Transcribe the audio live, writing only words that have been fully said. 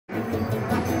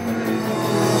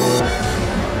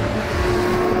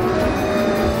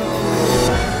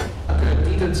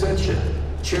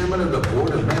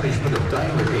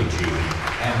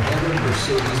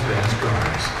Mercedes-Benz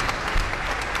cars.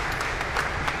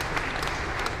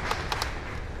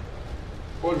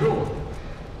 Bonjour,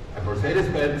 I'm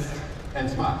Mercedes-Benz and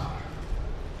Smart.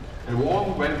 A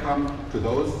warm welcome to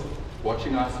those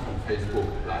watching us on Facebook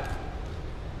Live.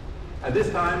 At this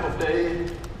time of day,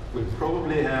 we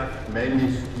probably have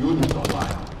mainly students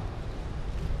online.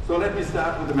 So let me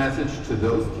start with a message to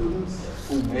those students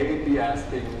who may be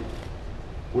asking,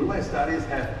 will my studies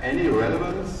have any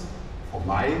relevance for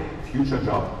my future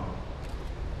job?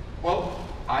 Well,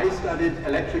 I studied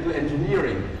electrical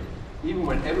engineering, even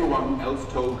when everyone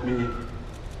else told me,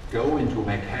 go into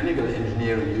mechanical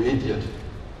engineering, you idiot.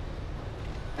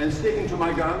 And sticking to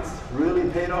my guns really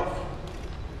paid off.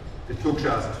 It took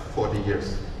just 40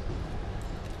 years.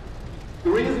 The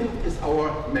reason is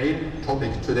our main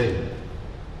topic today,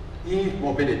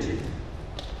 e-mobility.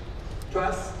 To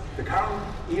us, the current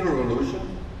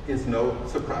e-revolution is no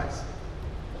surprise.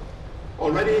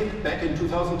 Already back in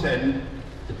 2010,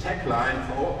 the tagline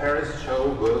for our Paris show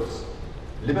was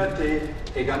Liberté,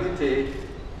 Égalité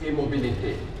et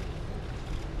Mobilité.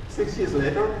 6 years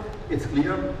later, it's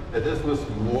clear that this was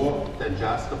more than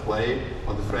just a play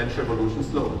on the French Revolution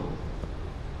slogan.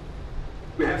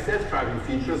 We have self-driving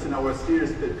features in our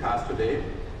series-built cars today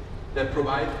that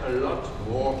provide a lot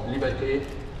more liberté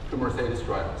to Mercedes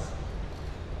drivers.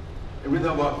 And with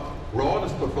our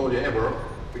broadest portfolio ever,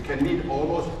 we can meet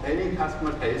almost any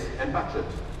customer taste and budget.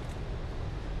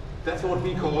 That's what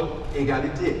we call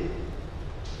égalité.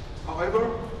 However,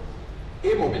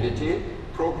 e-mobility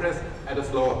progressed at a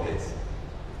slower pace.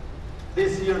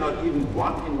 This year, not even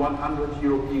 1 in 100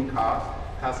 European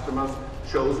customers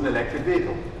chose an electric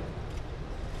vehicle.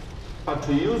 But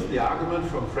to use the argument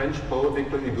from French poet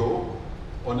Victor Hugo,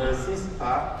 on ne assiste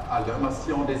pas à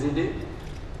l'invention des idées.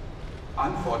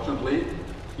 Unfortunately,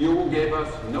 Hugo gave us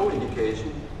no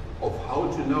indication of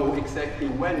how to know exactly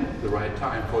when the right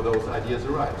time for those ideas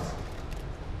arrives.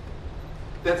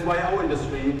 That's why our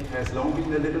industry has long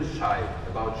been a little shy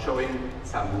about showing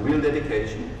some real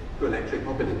dedication to electric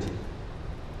mobility.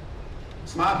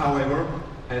 Smart, however,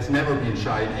 has never been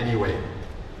shy in any way.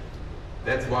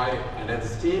 That's why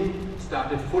Annette's team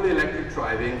started fully electric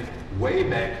driving way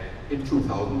back in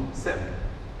 2007.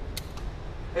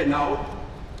 And now,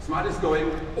 Smart is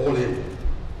going all in.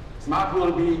 Smart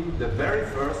will be the very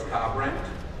first car brand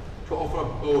to offer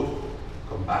both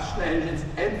combustion engines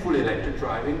and fully electric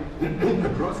driving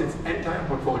across its entire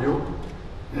portfolio,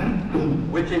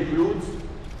 which includes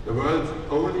the world's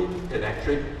only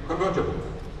electric convertible.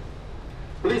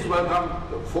 Please welcome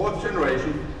the 4th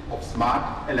generation of Smart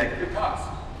electric cars.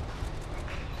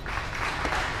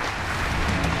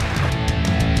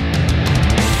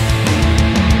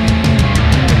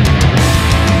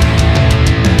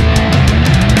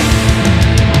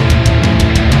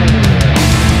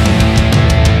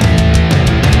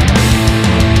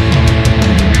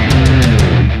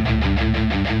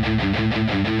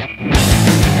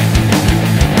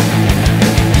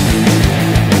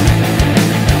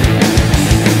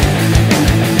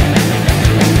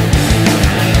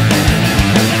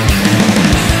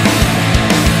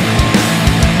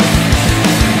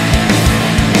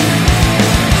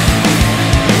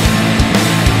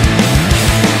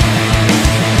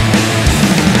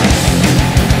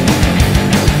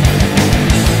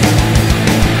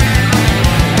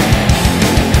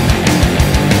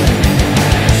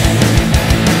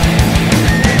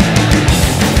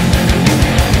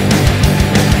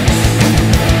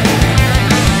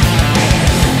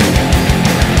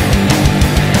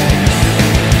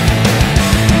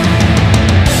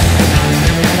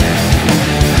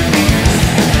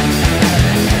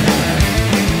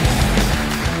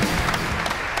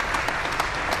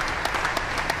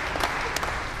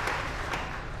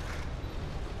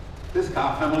 This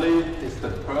car family is the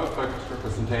perfect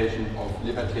representation of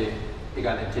liberté,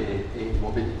 égalité et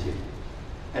mobility.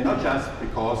 And not just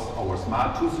because our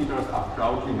Smart two-seaters are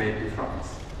proudly made in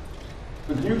France.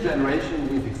 With the new generation,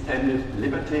 we've extended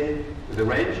liberté with a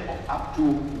range of up to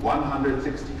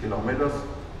 160 kilometers,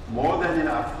 more than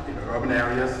enough in urban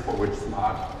areas for which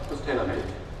Smart was tailor-made.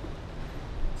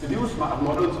 The new Smart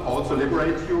models also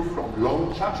liberate you from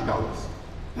long charging hours.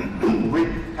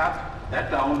 We've cut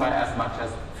that down by as much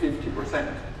as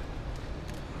 50%.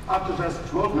 After just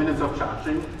 12 minutes of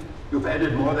charging, you've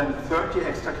added more than 30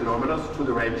 extra kilometers to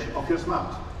the range of your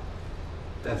Smart.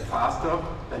 That's faster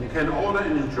than you can order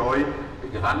and enjoy the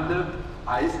Grande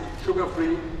iced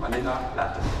sugar-free vanilla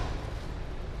latte.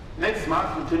 Next,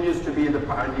 Smart continues to be the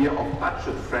pioneer of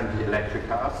budget-friendly electric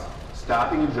cars,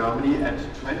 starting in Germany at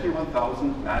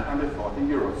 21,940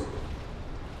 euros.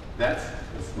 That's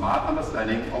the Smart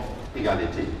understanding of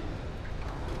égalité.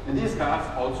 And these cars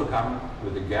also come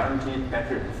with a guaranteed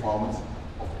battery performance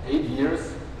of 8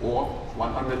 years or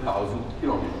 100,000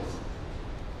 kilometers.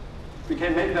 We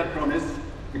can make that promise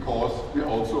because we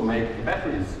also make the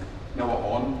batteries in our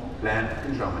own plant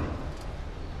in Germany.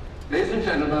 Ladies and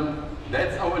gentlemen,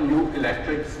 that's our new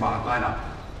electric smart lineup.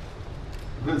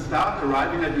 It will start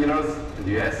arriving at dealers in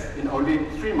the US in only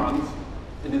 3 months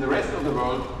and in the rest of the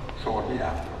world shortly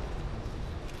after.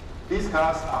 These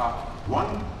cars are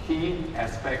one key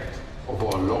aspect of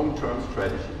our long-term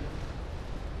strategy.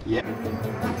 Yeah.